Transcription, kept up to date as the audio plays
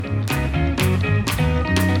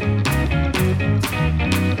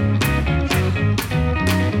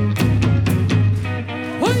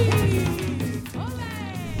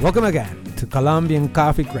Welcome again to Colombian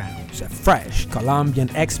Coffee Grounds, a fresh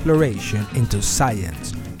Colombian exploration into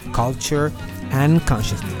science, culture, and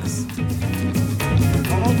consciousness.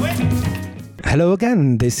 Hello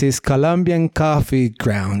again, this is Colombian Coffee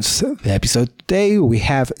Grounds. The episode today we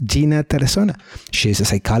have Gina Tarazona. She is a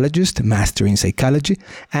psychologist, master in psychology,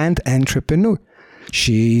 and entrepreneur.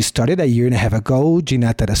 She started a year and a half ago,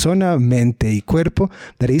 Gina Tarazona, Mente y Cuerpo,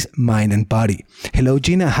 that is mind and body. Hello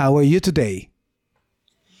Gina, how are you today?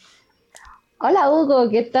 Hola Hugo,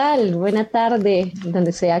 ¿qué tal? Buena tarde,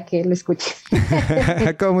 donde sea que lo escuches.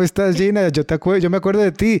 ¿Cómo estás, Gina? Yo me acuerdo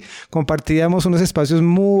de ti. Compartíamos unos espacios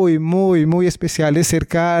muy especiales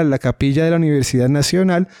cerca a la capilla de la Universidad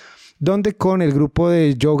Nacional, donde con el grupo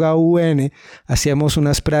de Yoga UN hacíamos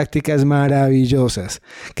unas prácticas maravillosas.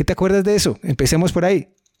 ¿Qué te acuerdas de eso? Empecemos por ahí.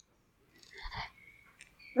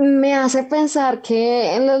 Me hace pensar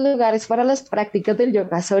que en los lugares para las prácticas del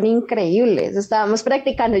yoga son increíbles. Estábamos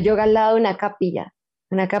practicando yoga al lado de una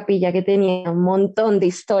capilla que tenía un montón de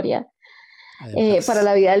historia para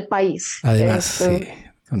la vida del país. Además, sí,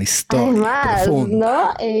 una historia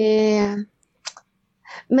profunda. ¿No?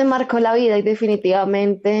 Me marcó la vida y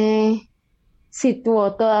definitivamente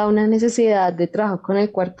situó toda una necesidad de trabajo con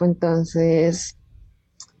el cuerpo. Entonces,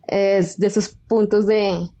 es de esos puntos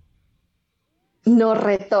de no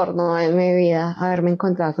retorno en mi vida haberme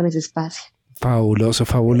encontrado con ese espacio. Fabuloso,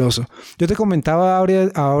 fabuloso. Yo te comentaba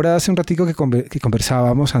ahora hace un ratico que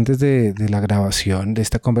conversábamos antes de la grabación de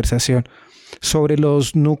esta conversación sobre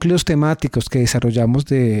los núcleos temáticos que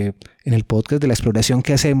desarrollamos en el podcast, de la exploración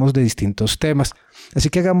que hacemos de distintos temas. Así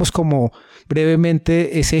que hagamos como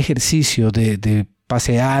brevemente ese ejercicio de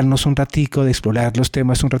pasearnos un ratico, de explorar los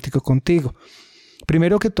temas un ratico contigo.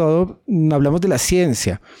 Primero que todo, hablamos de la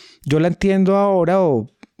ciencia. Yo la entiendo ahora, o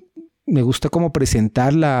me gusta como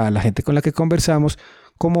presentarla a la gente con la que conversamos,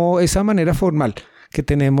 como esa manera formal que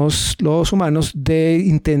tenemos los humanos de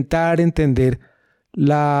intentar entender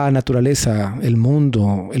la naturaleza, el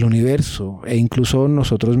mundo, el universo e incluso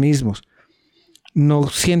nosotros mismos. No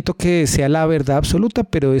siento que sea la verdad absoluta,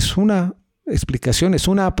 pero es una explicación, es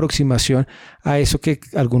una aproximación a eso que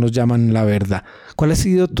algunos llaman la verdad. ¿Cuál ha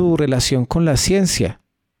sido tu relación con la ciencia?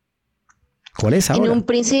 ¿Cuál es ahora? En un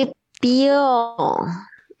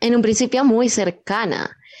principio muy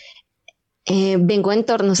cercana. Vengo de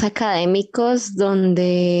entornos académicos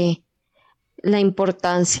donde la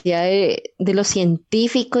importancia de lo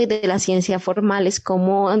científico y de la ciencia formal es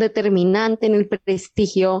como determinante en el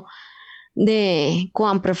prestigio de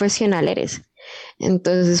cuán profesional eres.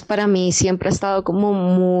 Entonces, para mí siempre ha estado como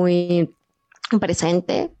muy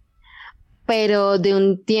presente, pero de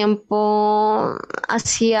un tiempo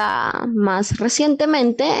hacia más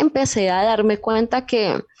recientemente empecé a darme cuenta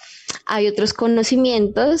que hay otros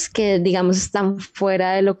conocimientos que, digamos, están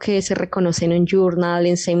fuera de lo que se reconoce en un journal,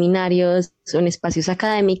 en seminarios o en espacios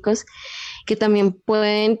académicos, que también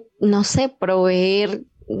pueden, no sé, proveer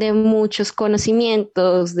de muchos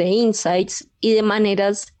conocimientos, de insights y de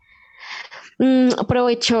maneras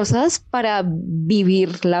provechosas para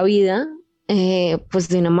vivir la vida, pues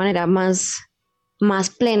de una manera más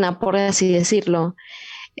plena, por así decirlo.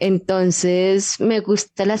 Entonces, me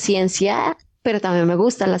gusta la ciencia, pero también me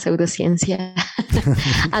gusta la pseudociencia.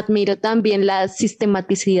 Admiro también la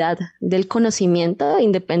sistematicidad del conocimiento,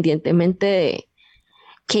 independientemente de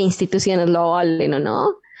qué instituciones lo valen o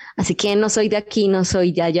no. Así que no soy de aquí, no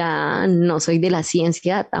soy de allá, no soy de la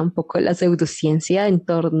ciencia, tampoco de la pseudociencia,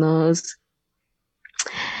 entornos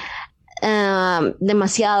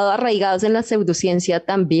demasiado arraigados en la pseudociencia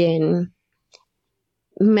también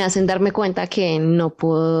me hacen darme cuenta que no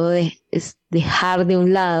puedo dejar de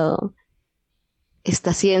un lado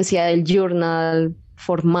esta ciencia del journal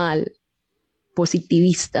formal,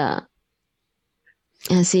 positivista.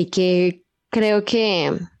 Así que creo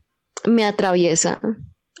que me atraviesa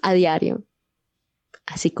a diario,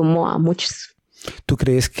 así como a muchos. ¿Tú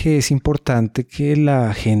crees que es importante que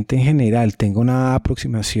la gente en general tenga una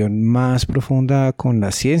aproximación más profunda con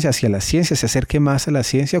la ciencia, hacia la ciencia, se acerque más a la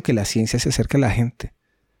ciencia, o que la ciencia se acerque a la gente?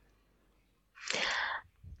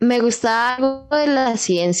 Me gusta algo de la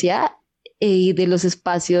ciencia y de los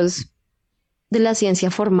espacios de la ciencia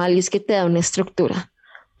formal, y es que te da una estructura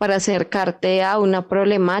para acercarte a una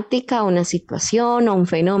problemática, a una situación o un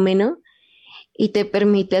fenómeno, y te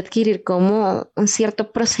permite adquirir como un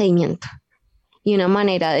cierto procedimiento y una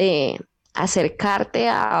manera de acercarte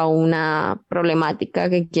a una problemática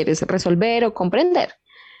que quieres resolver o comprender.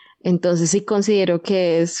 Entonces sí considero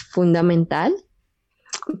que es fundamental.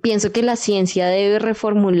 Pienso que la ciencia debe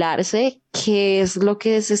reformularse, qué es lo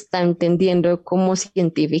que se está entendiendo como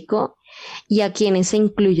científico, y a quienes se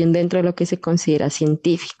incluyen dentro de lo que se considera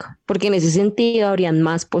científico, porque en ese sentido habrían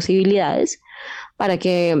más posibilidades para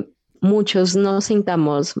que muchos nos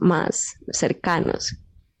sintamos más cercanos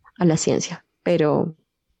a la ciencia, pero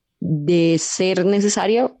de ser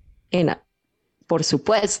necesario, por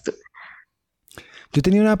supuesto. Yo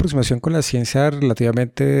tenía una aproximación con la ciencia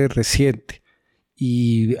relativamente reciente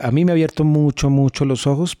y a mí me ha abierto mucho los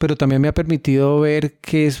ojos, pero también me ha permitido ver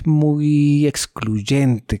que es muy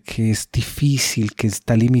excluyente, que es difícil, que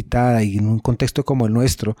está limitada y en un contexto como el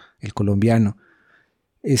nuestro, el colombiano,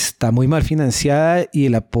 está muy mal financiada y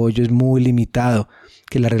el apoyo es muy limitado,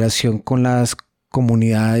 que la relación con las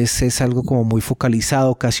comunidades es algo como muy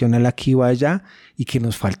focalizado, ocasional aquí o allá, y que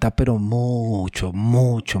nos falta pero mucho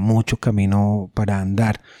camino para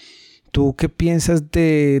andar. ¿Tú qué piensas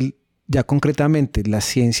de, ya concretamente, la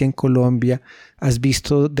ciencia en Colombia? ¿Has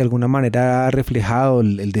visto de alguna manera reflejado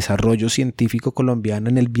el desarrollo científico colombiano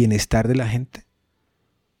en el bienestar de la gente?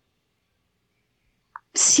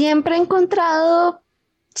 Siempre he encontrado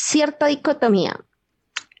cierta dicotomía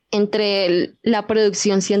entre la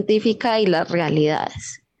producción científica y las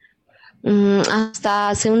realidades. Hasta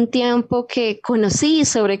hace un tiempo que conocí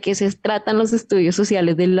sobre qué se tratan los estudios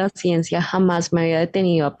sociales de la ciencia, jamás me había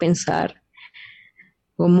detenido a pensar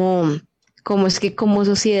cómo, cómo es que como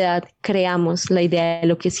sociedad creamos la idea de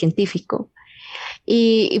lo que es científico.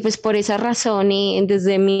 Y pues por esa razón, y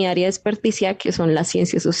desde mi área de experticia, que son las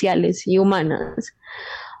ciencias sociales y humanas,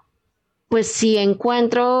 pues sí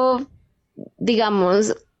encuentro,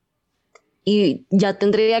 digamos, y ya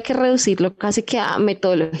tendría que reducirlo casi que a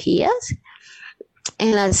metodologías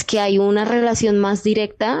en las que hay una relación más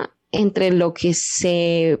directa entre lo que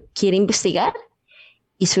se quiere investigar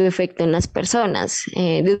y su efecto en las personas.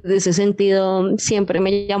 Desde ese sentido, siempre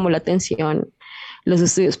me llamó la atención los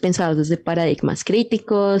estudios pensados desde paradigmas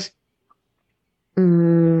críticos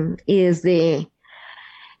y desde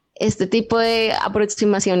este tipo de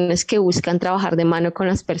aproximaciones que buscan trabajar de mano con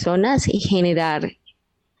las personas y generar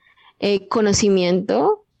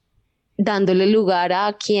conocimiento, dándole lugar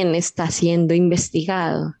a quien está siendo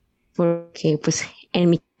investigado, porque pues en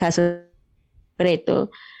mi caso concreto,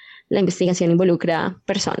 la investigación involucra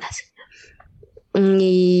personas.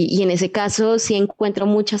 Y en ese caso sí encuentro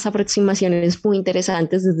muchas aproximaciones muy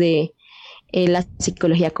interesantes desde la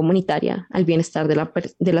psicología comunitaria al bienestar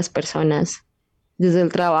de las personas, desde el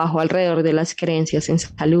trabajo alrededor de las creencias en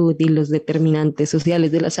salud y los determinantes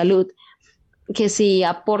sociales de la salud, que sí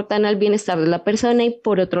aportan al bienestar de la persona y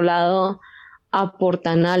por otro lado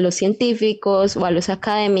aportan a los científicos o a los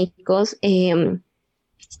académicos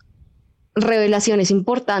revelaciones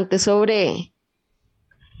importantes sobre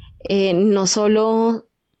no solo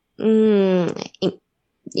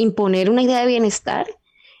imponer una idea de bienestar,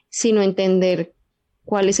 sino entender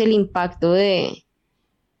cuál es el impacto de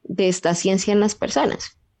esta ciencia en las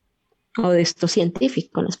personas o de esto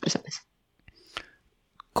científico en las personas.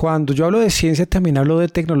 Cuando yo hablo de ciencia también hablo de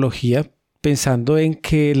tecnología, pensando en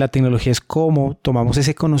que la tecnología es cómo tomamos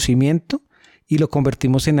ese conocimiento y lo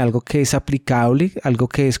convertimos en algo que es aplicable, algo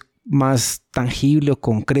que es más tangible o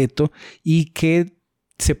concreto y que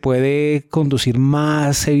se puede conducir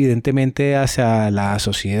más evidentemente hacia la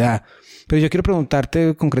sociedad. Pero yo quiero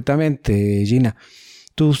preguntarte concretamente, Gina,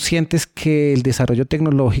 ¿tú sientes que el desarrollo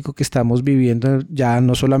tecnológico que estamos viviendo ya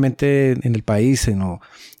no solamente en el país, sino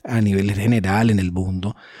a nivel general en el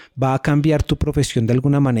mundo, va a cambiar tu profesión de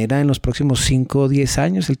alguna manera en los próximos 5 o 10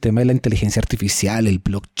 años? El tema de la inteligencia artificial, el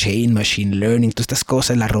blockchain, machine learning, todas estas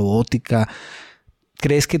cosas, la robótica.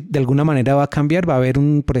 ¿Crees que de alguna manera va a cambiar? ¿Va a haber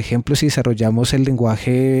por ejemplo, si desarrollamos el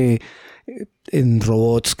lenguaje en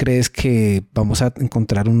robots, crees que vamos a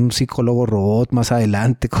encontrar un psicólogo robot más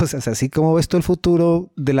adelante? Cosas así. ¿Cómo ves tú el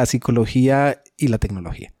futuro de la psicología y la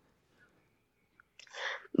tecnología?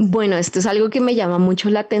 Bueno, esto es algo que me llama mucho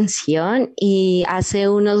la atención y hace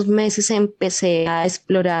unos meses empecé a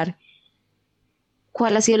explorar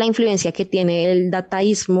cuál ha sido la influencia que tiene el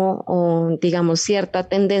dataísmo o, digamos, cierta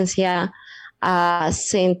tendencia a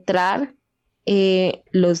centrar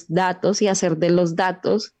los datos y hacer de los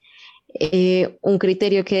datos un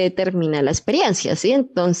criterio que determina la experiencia, ¿sí?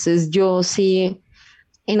 Entonces yo sí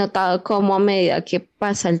he notado cómo a medida que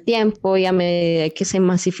pasa el tiempo y a medida que se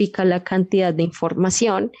masifica la cantidad de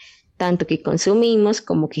información, tanto que consumimos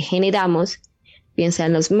como que generamos, bien sea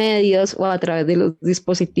en los medios o a través de los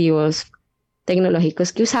dispositivos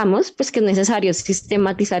tecnológicos que usamos, pues que es necesario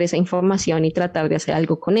sistematizar esa información y tratar de hacer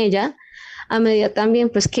algo con ella, a medida también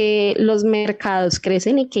pues que los mercados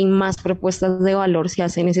crecen y que hay más propuestas de valor, se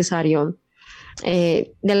hace necesario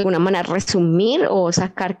de alguna manera resumir o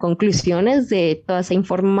sacar conclusiones de toda esa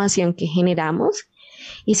información que generamos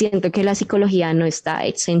y siento que la psicología no está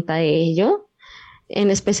exenta de ello. En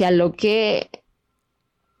especial lo que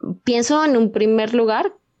pienso en un primer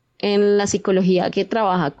lugar en la psicología que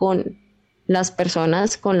trabaja con las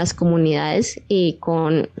personas, con las comunidades y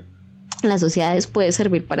con las sociedades puede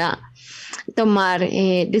servir para tomar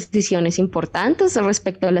decisiones importantes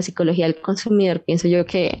respecto a la psicología del consumidor. Pienso yo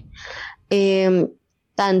que eh,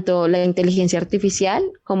 tanto la inteligencia artificial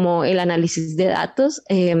como el análisis de datos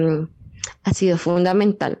ha sido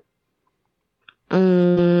fundamental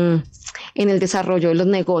en el desarrollo de los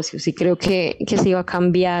negocios y creo que se iba a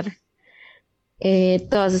cambiar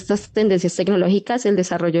todas estas tendencias tecnológicas, el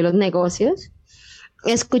desarrollo de los negocios.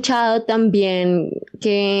 He escuchado también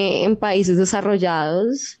que en países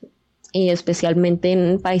desarrollados y especialmente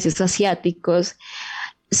en países asiáticos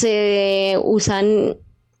se usan,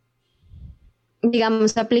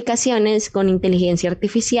 digamos, aplicaciones con inteligencia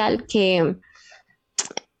artificial que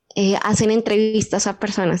hacen entrevistas a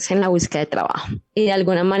personas en la búsqueda de trabajo y de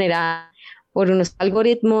alguna manera por unos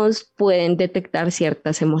algoritmos pueden detectar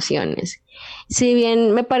ciertas emociones. Si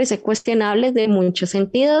bien me parece cuestionable de muchos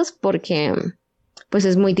sentidos porque pues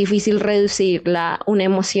es muy difícil reducir una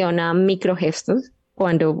emoción a microgestos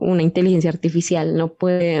cuando una inteligencia artificial no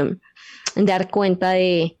puede dar cuenta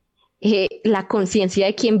de la conciencia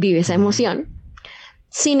de quien vive esa emoción.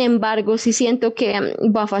 Sin embargo, sí siento que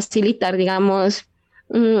va a facilitar, digamos,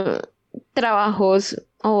 trabajos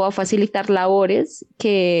o va a facilitar labores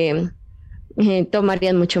que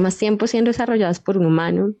tomarían mucho más tiempo siendo desarrolladas por un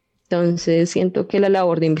humano. Entonces, siento que la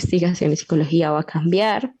labor de investigación y psicología va a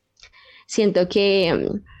cambiar. Siento que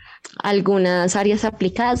algunas áreas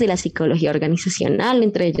aplicadas de la psicología organizacional,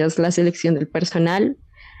 entre ellas la selección del personal,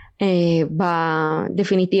 va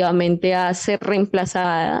definitivamente a ser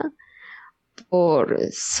reemplazada por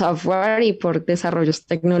software y por desarrollos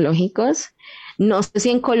tecnológicos. No sé si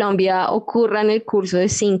en Colombia ocurra en el curso de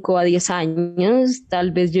 5 a 10 años,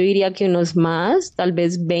 tal vez yo diría que unos más, tal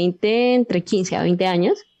vez 20, entre 15 a 20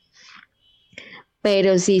 años,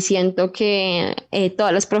 pero sí siento que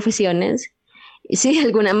todas las profesiones, si de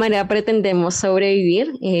alguna manera pretendemos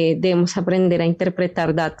sobrevivir, debemos aprender a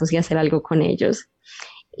interpretar datos y hacer algo con ellos.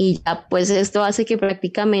 Y ya pues esto hace que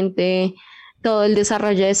prácticamente todo el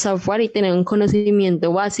desarrollo de software y tener un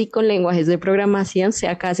conocimiento básico en lenguajes de programación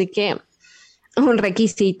sea casi que un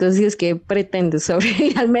requisito si es que pretendes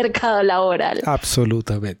sobrevivir al mercado laboral.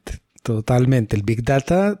 Absolutamente, totalmente. El Big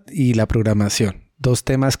Data y la programación, dos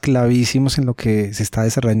temas clavísimos en lo que se está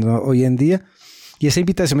desarrollando hoy en día. Y esa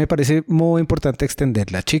invitación me parece muy importante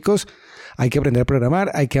extenderla. Chicos, hay que aprender a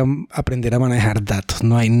programar, hay que aprender a manejar datos.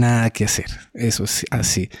 No hay nada que hacer. Eso es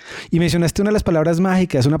así. Y mencionaste una de las palabras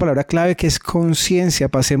mágicas, una palabra clave que es conciencia.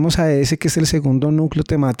 Pasemos a ese que es el segundo núcleo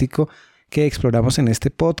temático que exploramos en este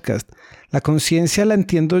podcast. La conciencia la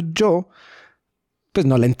entiendo yo, pues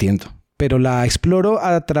no la entiendo, pero la exploro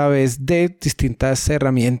a través de distintas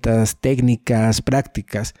herramientas, técnicas,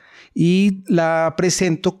 prácticas y la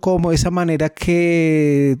presento como esa manera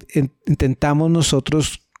que intentamos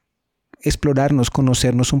nosotros explorarnos,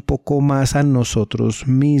 conocernos un poco más a nosotros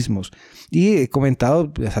mismos. Y he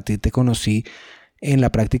comentado, pues a ti te conocí en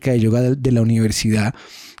la práctica de yoga de la universidad,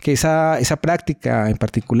 que esa práctica en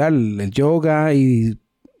particular, el yoga y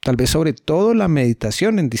tal vez sobre todo la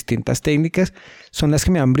meditación en distintas técnicas, son las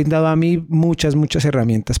que me han brindado a mí muchas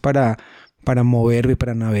herramientas para moverme,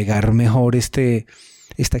 para navegar mejor esta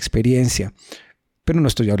experiencia. Pero no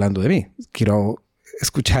estoy hablando de mí, quiero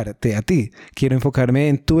escucharte a ti, quiero enfocarme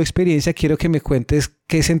en tu experiencia, quiero que me cuentes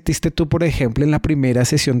qué sentiste tú, por ejemplo, en la primera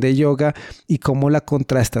sesión de yoga y cómo la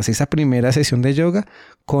contrastas esa primera sesión de yoga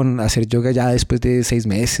con hacer yoga ya después de 6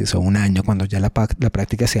 meses o un año, cuando ya la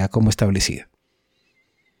práctica sea como establecida.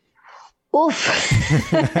 Uf,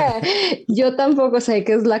 yo tampoco sé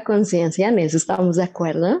qué es la conciencia, en eso estamos de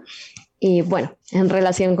acuerdo. Y bueno, en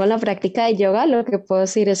relación con la práctica de yoga, lo que puedo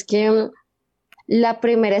decir es que la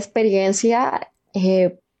primera experiencia,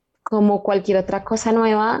 como cualquier otra cosa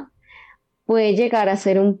nueva, puede llegar a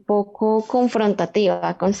ser un poco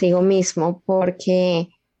confrontativa consigo mismo, porque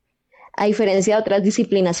a diferencia de otras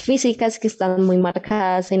disciplinas físicas que están muy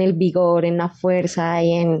marcadas en el vigor, en la fuerza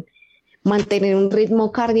y en mantener un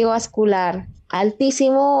ritmo cardiovascular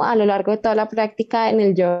altísimo a lo largo de toda la práctica, en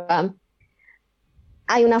el yoga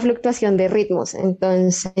hay una fluctuación de ritmos.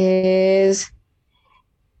 Entonces,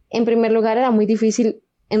 en primer lugar, era muy difícil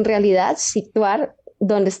en realidad situar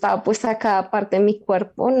dónde estaba puesta cada parte de mi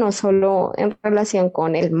cuerpo, no solo en relación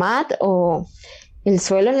con el mat o el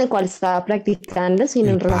suelo en el cual estaba practicando, sino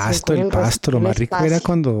en relación con el pasto. Lo más rico era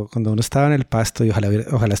cuando uno estaba en el pasto y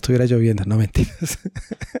ojalá estuviera lloviendo, no mentiras.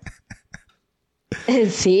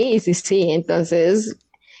 Sí. Entonces,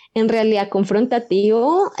 en realidad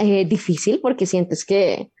confrontativo, difícil porque sientes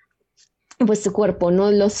que pues tu cuerpo no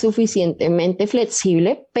es lo suficientemente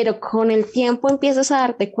flexible, pero con el tiempo empiezas a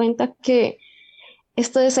darte cuenta que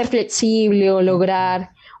esto de ser flexible o lograr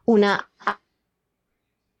una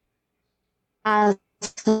asana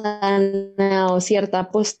o cierta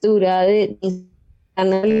postura de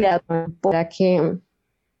realidad para que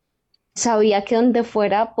sabía que donde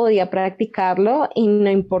fuera podía practicarlo y no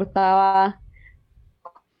importaba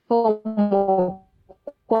cómo,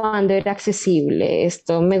 cuándo era accesible.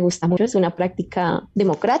 Esto me gusta mucho, es una práctica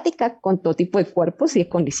democrática con todo tipo de cuerpos y de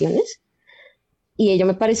condiciones. Y ello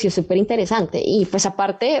me pareció súper interesante. Y pues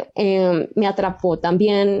aparte me atrapó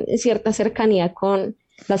también cierta cercanía con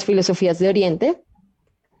las filosofías de Oriente,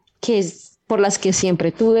 que es por las que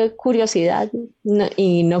siempre tuve curiosidad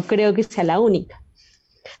y no creo que sea la única.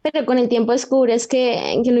 Pero con el tiempo descubres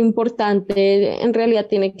que lo importante en realidad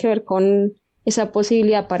tiene que ver con esa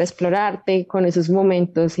posibilidad para explorarte, con esos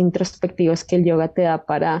momentos introspectivos que el yoga te da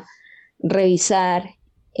para revisar.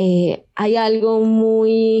 Hay algo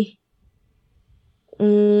muy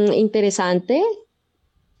interesante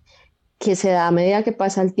que se da a medida que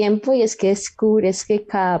pasa el tiempo y es que descubres que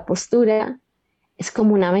cada postura es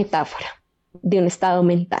como una metáfora de un estado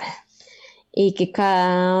mental y que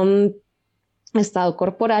cada estado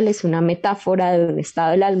corporal es una metáfora de un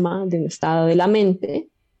estado del alma, de un estado de la mente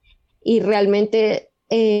y realmente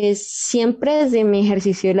siempre desde mi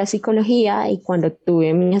ejercicio de la psicología y cuando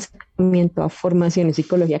tuve mi acercamiento a formación en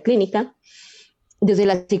psicología clínica, desde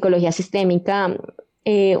la psicología sistémica,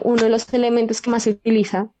 uno de los elementos que más se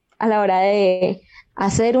utiliza a la hora de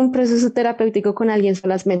hacer un proceso terapéutico con alguien son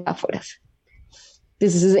las metáforas.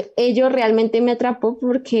 Entonces, ello realmente me atrapó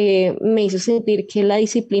porque me hizo sentir que la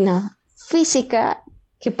disciplina física,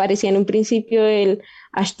 que parecía en un principio el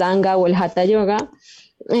Ashtanga o el Hatha Yoga,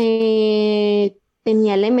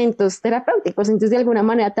 tenía elementos terapéuticos. Entonces, de alguna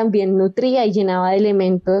manera también nutría y llenaba de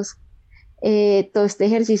elementos todo este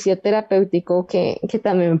ejercicio terapéutico que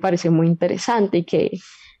también me pareció muy interesante y que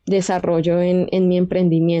desarrollo en mi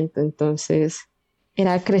emprendimiento. Entonces,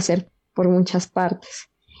 era crecer por muchas partes.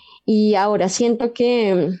 Y ahora siento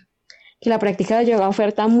que la práctica de yoga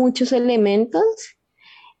oferta muchos elementos,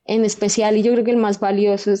 en especial, y yo creo que el más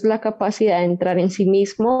valioso es la capacidad de entrar en sí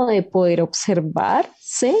mismo, de poder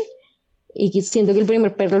observarse. Y siento que el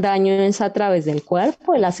primer peldaño es a través del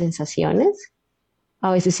cuerpo, de las sensaciones.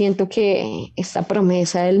 A veces siento que esta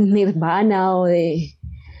promesa del nirvana o de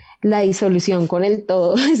la disolución con el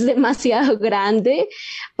todo es demasiado grande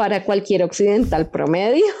para cualquier occidental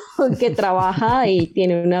promedio que trabaja y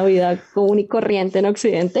tiene una vida común y corriente en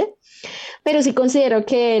Occidente. Pero sí considero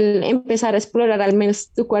que el empezar a explorar al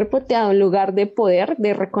menos tu cuerpo te da un lugar de poder,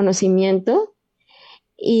 de reconocimiento.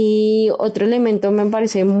 Y otro elemento me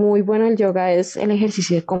parece muy bueno del yoga es el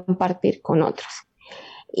ejercicio de compartir con otros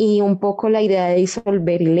y un poco la idea de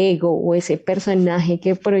disolver el ego o ese personaje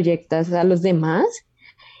que proyectas a los demás.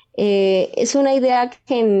 Es una idea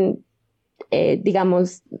que,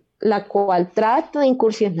 digamos, la cual trato de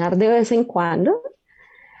incursionar de vez en cuando,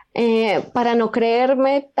 para no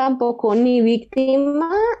creerme tampoco ni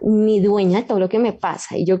víctima ni dueña de todo lo que me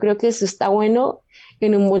pasa. Y yo creo que eso está bueno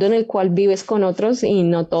en un mundo en el cual vives con otros y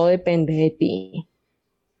no todo depende de ti.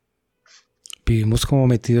 Vivimos como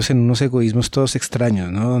metidos en unos egoísmos todos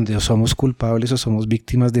extraños, ¿no? Donde o somos culpables o somos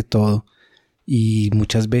víctimas de todo. Y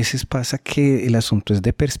muchas veces pasa que el asunto es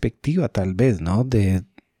de perspectiva, tal vez, ¿no? De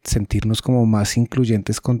sentirnos como más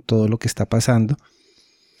incluyentes con todo lo que está pasando.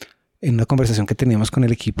 En una conversación que teníamos con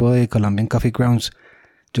el equipo de Colombian Coffee Grounds,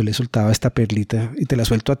 yo le soltaba esta perlita y te la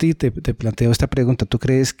suelto a ti, te planteo esta pregunta. ¿Tú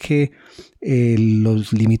crees que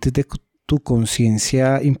los límites de tu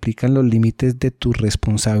conciencia implican los límites de tu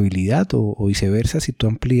responsabilidad o viceversa? Si tú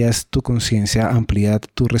amplías tu conciencia, ¿amplía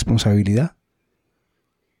tu responsabilidad?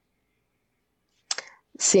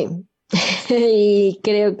 Sí, y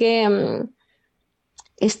creo que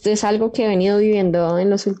esto es algo que he venido viviendo en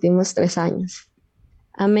los últimos 3 años.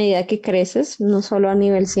 A medida que creces, no solo a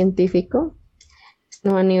nivel científico,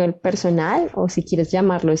 sino a nivel personal, o si quieres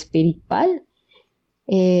llamarlo espiritual,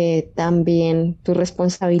 también tu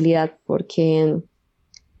responsabilidad, porque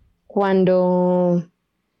cuando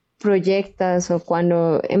proyectas o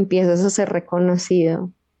cuando empiezas a ser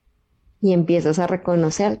reconocido y empiezas a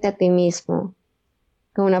reconocerte a ti mismo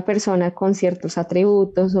como una persona con ciertos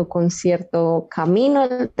atributos o con cierto camino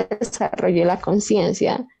de desarrollo de la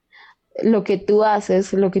conciencia, lo que tú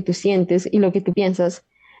haces, lo que tú sientes y lo que tú piensas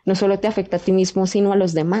no solo te afecta a ti mismo, sino a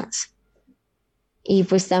los demás. Y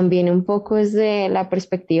pues también un poco desde la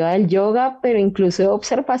perspectiva del yoga, pero incluso de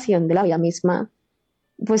observación de la vida misma,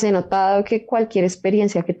 pues he notado que cualquier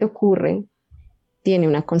experiencia que te ocurre tiene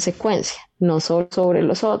una consecuencia, no solo sobre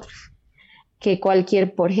los otros. Que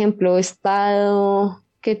cualquier, por ejemplo, estado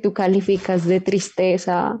que tú calificas de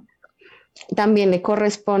tristeza, también le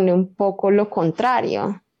corresponde un poco lo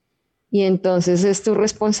contrario. Y entonces es tu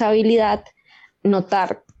responsabilidad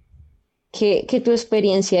notar que tu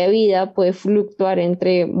experiencia de vida puede fluctuar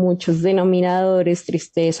entre muchos denominadores,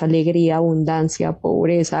 tristeza, alegría, abundancia,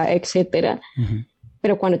 pobreza, etcétera. Ujú.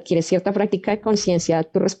 Pero cuando quieres cierta práctica de conciencia,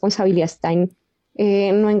 tu responsabilidad está en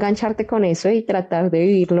no engancharte con eso y tratar de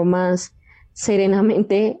vivirlo más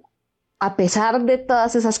serenamente a pesar de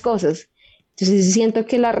todas esas cosas. Entonces siento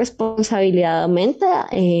que la responsabilidad aumenta,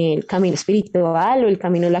 el camino espiritual o el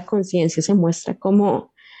camino de la conciencia se muestra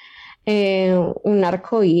como un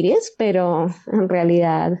arco iris, pero en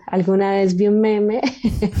realidad alguna vez vi un meme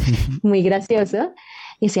muy gracioso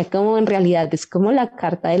y decía como en realidad es como la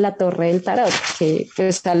carta de la torre del tarot, que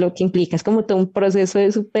está lo que implica, es como todo un proceso de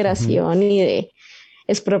Ujú. superación y de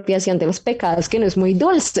expropiación de los pecados que no es muy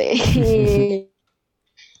dulce.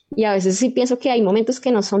 Y a veces sí pienso que hay momentos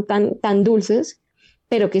que no son tan dulces,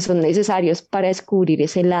 pero que son necesarios para descubrir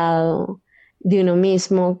ese lado de uno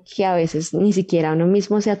mismo que a veces ni siquiera uno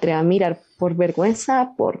mismo se atreve a mirar por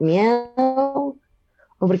vergüenza, por miedo o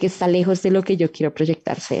porque está lejos de lo que yo quiero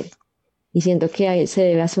proyectar ser. Y siento que ahí se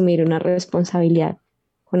debe asumir una responsabilidad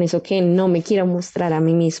con eso que no me quiero mostrar a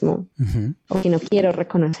mí mismo Ujú. o que no quiero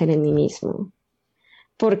reconocer en mí mismo.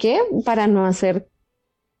 ¿Por qué? Para no hacer,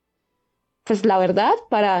 pues la verdad,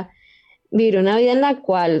 para vivir una vida en la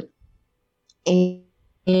cual eh,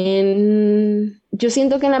 yo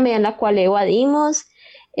siento que en la medida en la cual evadimos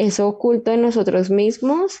eso oculto en nosotros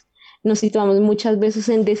mismos, nos situamos muchas veces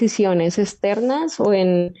en decisiones externas o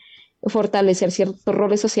en fortalecer ciertos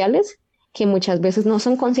roles sociales que muchas veces no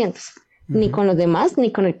son conscientes, ni Ujú. con los demás,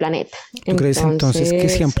 ni con el planeta. ¿Tú crees entonces que si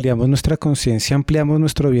Entonces, ampliamos nuestra conciencia, ampliamos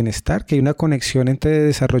nuestro bienestar? ¿Que hay una conexión entre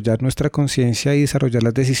desarrollar nuestra conciencia y desarrollar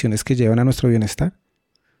las decisiones que llevan a nuestro bienestar?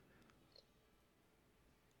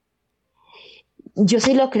 yo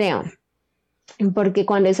sí lo creo, porque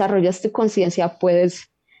cuando desarrollas tu conciencia puedes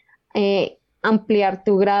ampliar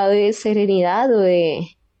tu grado de serenidad o de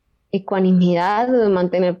ecuanimidad o de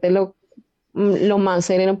mantenerte lo más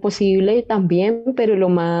sereno posible también, pero lo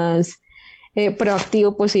más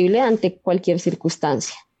proactivo posible ante cualquier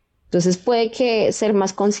circunstancia. Entonces puede que ser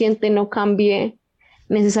más consciente no cambie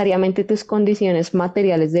necesariamente tus condiciones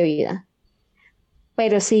materiales de vida,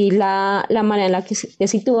 pero sí la manera en la que te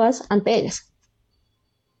sitúas ante ellas.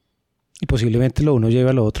 Y posiblemente lo uno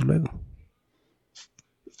lleve a lo otro luego.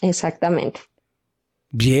 Exactamente.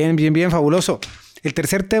 Bien, bien, bien, fabuloso. El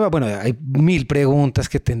tercer tema, bueno, hay mil preguntas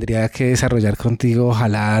que tendría que desarrollar contigo.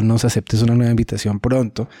 Ojalá nos aceptes una nueva invitación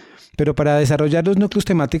pronto. Pero para desarrollar los núcleos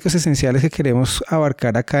temáticos esenciales que queremos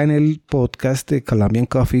abarcar acá en el podcast de Colombian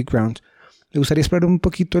Coffee Grounds, me gustaría explorar un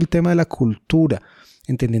poquito el tema de la cultura,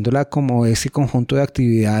 entendiéndola como ese conjunto de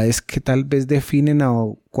actividades que tal vez definen a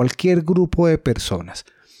cualquier grupo de personas.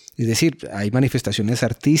 Es decir, hay manifestaciones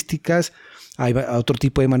artísticas, hay otro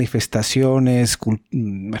tipo de manifestaciones,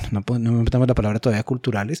 bueno, no metamos la palabra todavía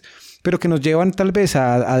culturales, pero que nos llevan tal vez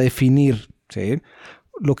a definir, ¿sí?,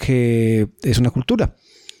 lo que es una cultura.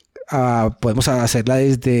 Podemos hacerla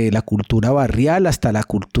desde la cultura barrial hasta la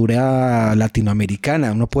cultura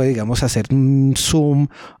latinoamericana. Uno puede, digamos, hacer un zoom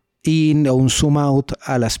in o un zoom out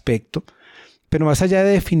al aspecto. Pero más allá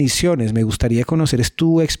de definiciones, me gustaría conocer es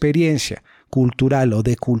tu experiencia cultural o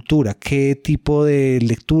de cultura. ¿Qué tipo de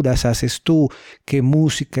lecturas haces tú? ¿Qué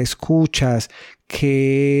música escuchas?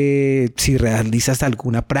 Si realizas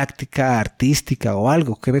alguna práctica artística o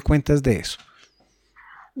algo. ¿Qué me cuentas de eso?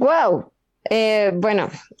 Wow. Bueno,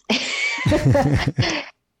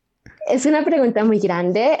 es una pregunta muy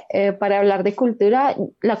grande para hablar de cultura.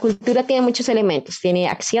 La cultura tiene muchos elementos, tiene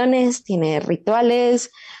acciones, tiene rituales.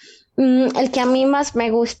 El que a mí más me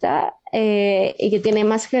gusta y que tiene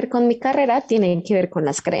más que ver con mi carrera tiene que ver con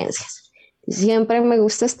las creencias. Siempre me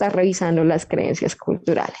gusta estar revisando las creencias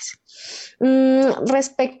culturales.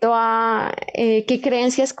 Respecto a qué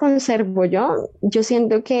creencias conservo yo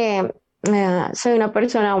siento que soy una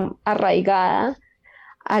persona arraigada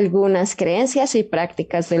a algunas creencias y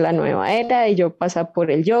prácticas de la nueva era y yo paso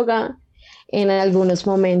por el yoga. En algunos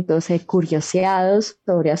momentos he curioseado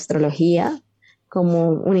sobre astrología como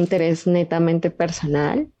un interés netamente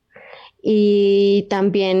personal y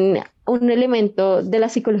también un elemento de la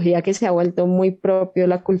psicología que se ha vuelto muy propio de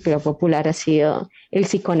la cultura popular ha sido el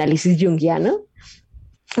psicoanálisis junguiano.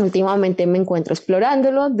 Últimamente me encuentro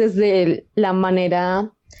explorándolo desde la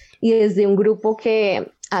manera y desde un grupo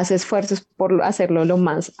que hace esfuerzos por hacerlo lo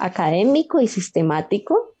más académico y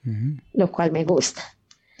sistemático, Uh -huh. lo cual me gusta.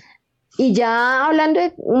 Y ya hablando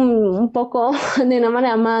un poco de una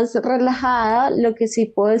manera más relajada, lo que sí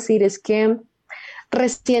puedo decir es que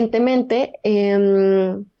recientemente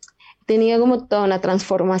he tenido como toda una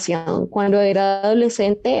transformación. Cuando era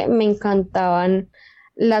adolescente me encantaban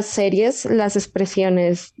las series, las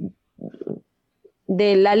expresiones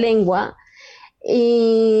de la lengua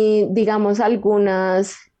y digamos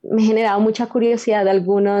algunas, me generaba mucha curiosidad de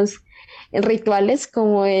algunos rituales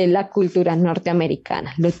como de la cultura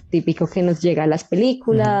norteamericana, lo típico que nos llega a las Ujú.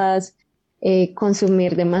 películas,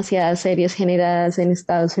 consumir demasiadas series generadas en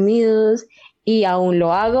Estados Unidos y aún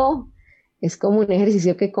lo hago. Es como un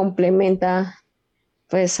ejercicio que complementa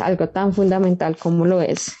pues algo tan fundamental como lo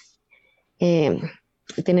es eh,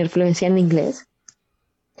 tener fluencia en inglés.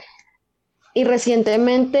 Y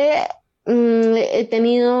recientemente he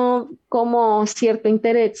tenido como cierto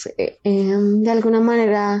interés de alguna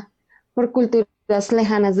manera por culturas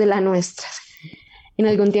lejanas de las nuestras. En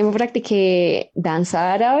algún tiempo practiqué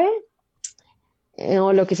danza árabe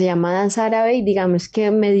o lo que se llama danza árabe y digamos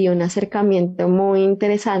que me dio un acercamiento muy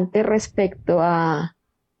interesante respecto a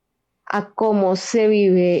cómo se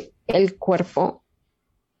vive el cuerpo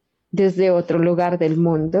desde otro lugar del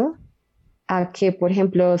mundo, a que, por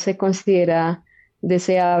ejemplo, se considera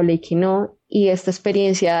deseable y que no. Y esta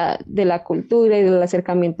experiencia de la cultura y del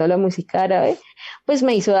acercamiento a la música árabe, pues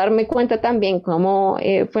me hizo darme cuenta también cómo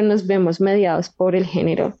pues nos vemos mediados por el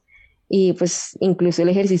género. Y pues incluso el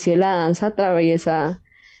ejercicio de la danza atraviesa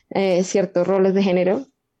ciertos roles de género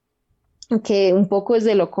que un poco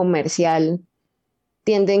desde lo comercial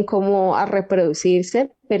tienden como a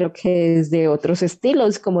reproducirse, pero que desde otros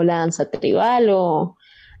estilos como la danza tribal o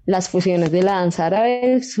las fusiones de la danza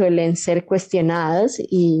árabe suelen ser cuestionadas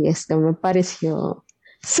y esto me pareció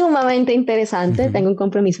sumamente interesante. Ujú. Tengo un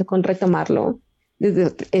compromiso con retomarlo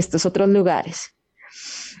desde estos otros lugares.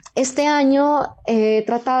 Este año he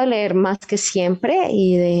tratado de leer más que siempre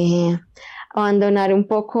y de abandonar un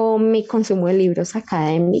poco mi consumo de libros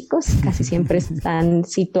académicos. Casi siempre están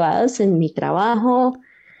situados en mi trabajo,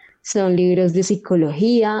 son libros de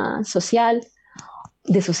psicología social,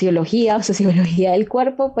 de sociología o sociología del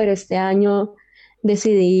cuerpo, pero este año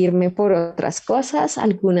decidí irme por otras cosas.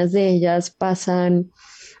 Algunas de ellas pasan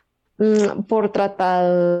por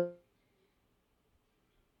tratados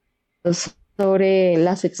sobre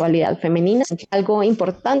la sexualidad femenina, algo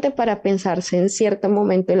importante para pensarse en cierto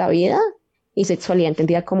momento de la vida y sexualidad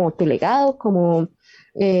entendida como tu legado, como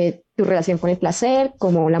tu relación con el placer,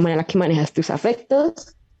 como la manera en la que manejas tus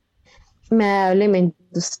afectos. Me ha dado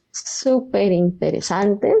elementos súper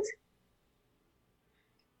interesantes.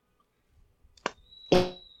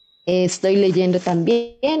 Estoy leyendo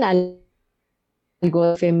también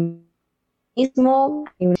algo de feminismo,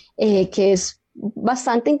 que es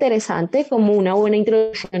bastante interesante como una buena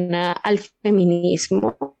introducción al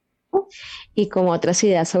feminismo y como otras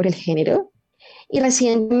ideas sobre el género. Y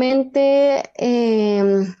recientemente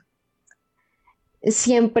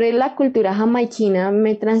siempre la cultura jamaiquina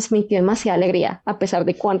me transmitió demasiada alegría, a pesar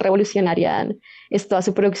de cuán revolucionaria es toda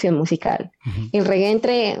su producción musical. Ujú. El reggae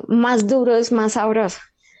entre más duro es más sabroso.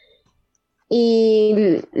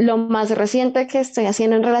 Y lo más reciente que estoy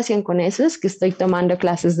haciendo en relación con eso es que estoy tomando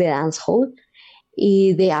clases de dancehall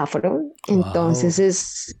y de afro. Entonces Wow.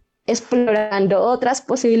 es explorando otras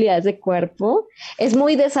posibilidades de cuerpo. Es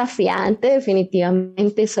muy desafiante,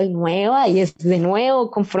 definitivamente soy nueva y es de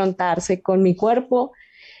nuevo confrontarse con mi cuerpo,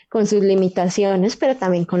 con sus limitaciones, pero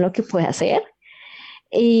también con lo que puede hacer.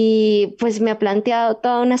 Y pues me ha planteado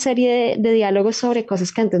toda una serie de diálogos sobre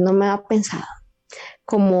cosas que antes no me había pensado,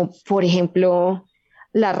 como por ejemplo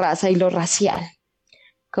la raza y lo racial,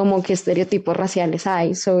 como qué estereotipos raciales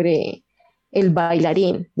hay sobre el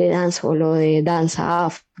bailarín de danza o lo de danza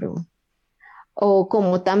afro, o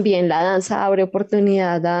como también la danza abre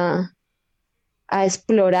oportunidad a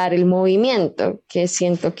explorar el movimiento, que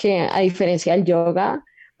siento que a diferencia del yoga,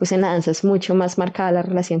 pues en la danza es mucho más marcada la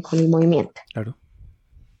relación con el movimiento. Claro.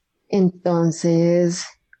 Entonces,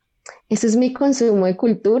 ese es mi consumo de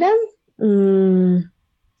cultura. Mm,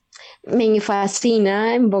 me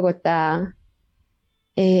fascina en Bogotá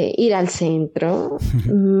ir al centro.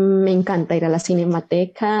 Me encanta ir a la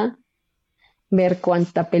cinemateca, ver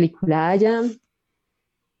cuánta película haya.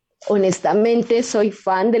 Honestamente, soy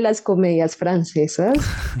fan de las comedias francesas.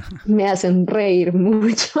 Me hacen reír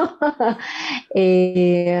mucho.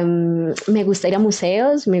 Me gusta ir a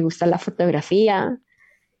museos, me gusta la fotografía.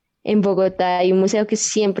 En Bogotá hay un museo que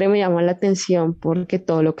siempre me llama la atención porque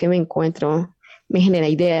todo lo que me encuentro me genera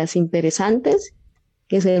ideas interesantes,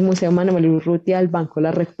 que es el Museo Manuel Urrutia del Banco de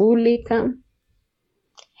la República.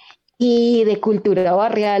 Y de cultura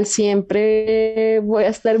barrial siempre voy a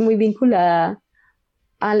estar muy vinculada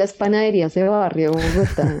a las panaderías de barrio de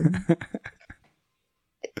Bogotá.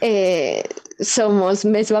 Somos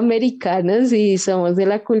mesoamericanos y somos de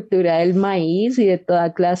la cultura del maíz y de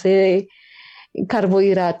toda clase de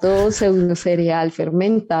carbohidratos, pseudo cereal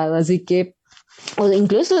fermentado, así que, o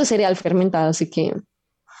incluso de cereal fermentado, así que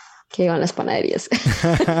van las panaderías.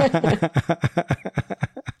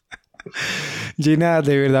 Gina,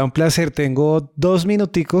 de verdad un placer. Tengo 2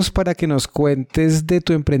 minuticos para que nos cuentes de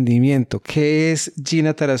tu emprendimiento. ¿Qué es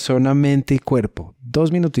Gina Tarazona Mente y Cuerpo?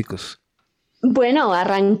 2 minuticos. Bueno,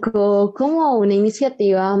 arrancó como una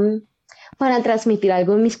iniciativa para transmitir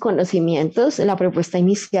algo de mis conocimientos. La propuesta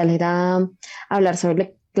inicial era hablar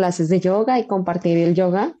sobre clases de yoga y compartir el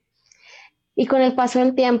yoga. Y con el paso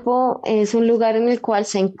del tiempo es un lugar en el cual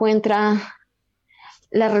se encuentra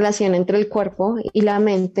la relación entre el cuerpo y la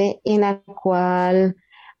mente, en la cual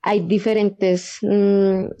hay diferentes,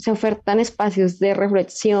 se ofertan espacios de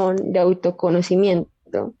reflexión, de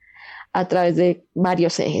autoconocimiento a través de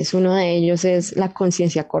varios ejes. Uno de ellos es la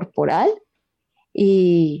conciencia corporal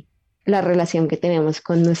y la relación que tenemos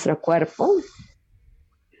con nuestro cuerpo.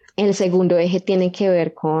 El segundo eje tiene que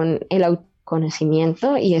ver con el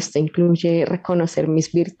autoconocimiento y esto incluye reconocer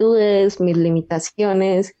mis virtudes, mis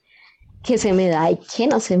limitaciones, qué se me da y qué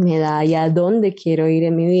no se me da y a dónde quiero ir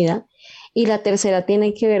en mi vida. Y la tercera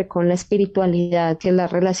tiene que ver con la espiritualidad, que es la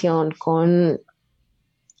relación con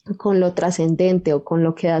lo trascendente o con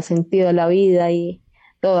lo que da sentido a la vida y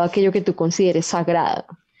todo aquello que tú consideres sagrado.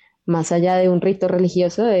 Más allá de un rito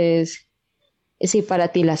religioso es si para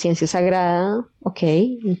ti la ciencia es sagrada, ok,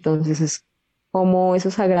 entonces es cómo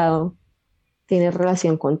eso sagrado tiene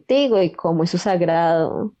relación contigo y cómo eso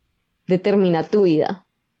sagrado determina tu vida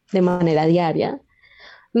de manera diaria.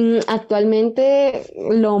 Actualmente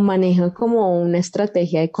lo manejo como una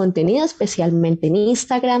estrategia de contenido, especialmente en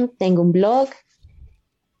Instagram. Tengo un blog.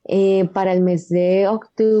 Para el mes de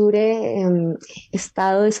octubre he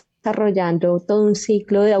estado desarrollando todo un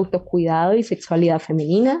ciclo de autocuidado y sexualidad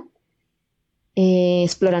femenina,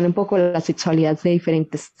 explorando un poco la sexualidad de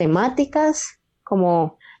diferentes temáticas,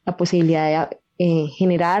 como la posibilidad de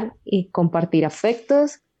generar y compartir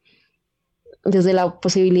afectos, desde la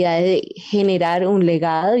posibilidad de generar un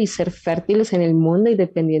legado y ser fértiles en el mundo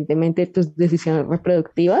independientemente de tus decisiones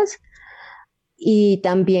reproductivas, y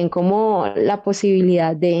también como la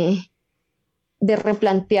posibilidad de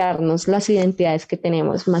replantearnos las identidades que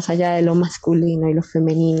tenemos más allá de lo masculino y lo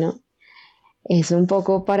femenino. Es un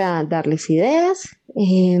poco para darles ideas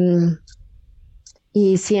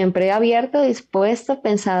y siempre abierto, dispuesto,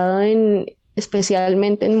 pensado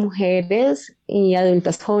especialmente en mujeres y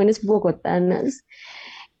adultas jóvenes bogotanas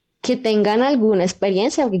que tengan alguna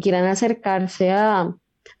experiencia o que quieran acercarse a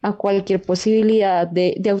cualquier posibilidad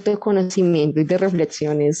de autoconocimiento y de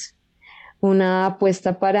reflexiones. Una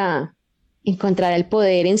apuesta para encontrar el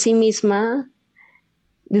poder en sí misma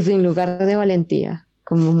desde un lugar de valentía,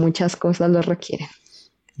 como muchas cosas lo requieren.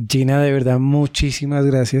 Gina, de verdad, muchísimas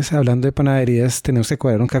gracias. Hablando de panaderías, tenemos que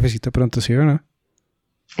cuadrar un cafecito pronto, ¿sí o no?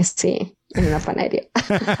 Sí, en una panadería.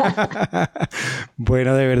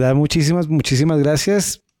 Bueno, de verdad, muchísimas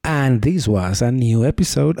gracias. And this was a new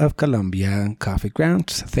episode of Colombian Coffee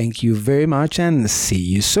Grounds. Thank you very much and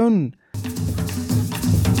see you soon.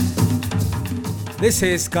 This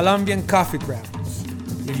is Colombian Coffee Grounds.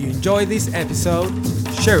 If you enjoyed this episode,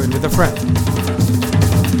 share it with a friend.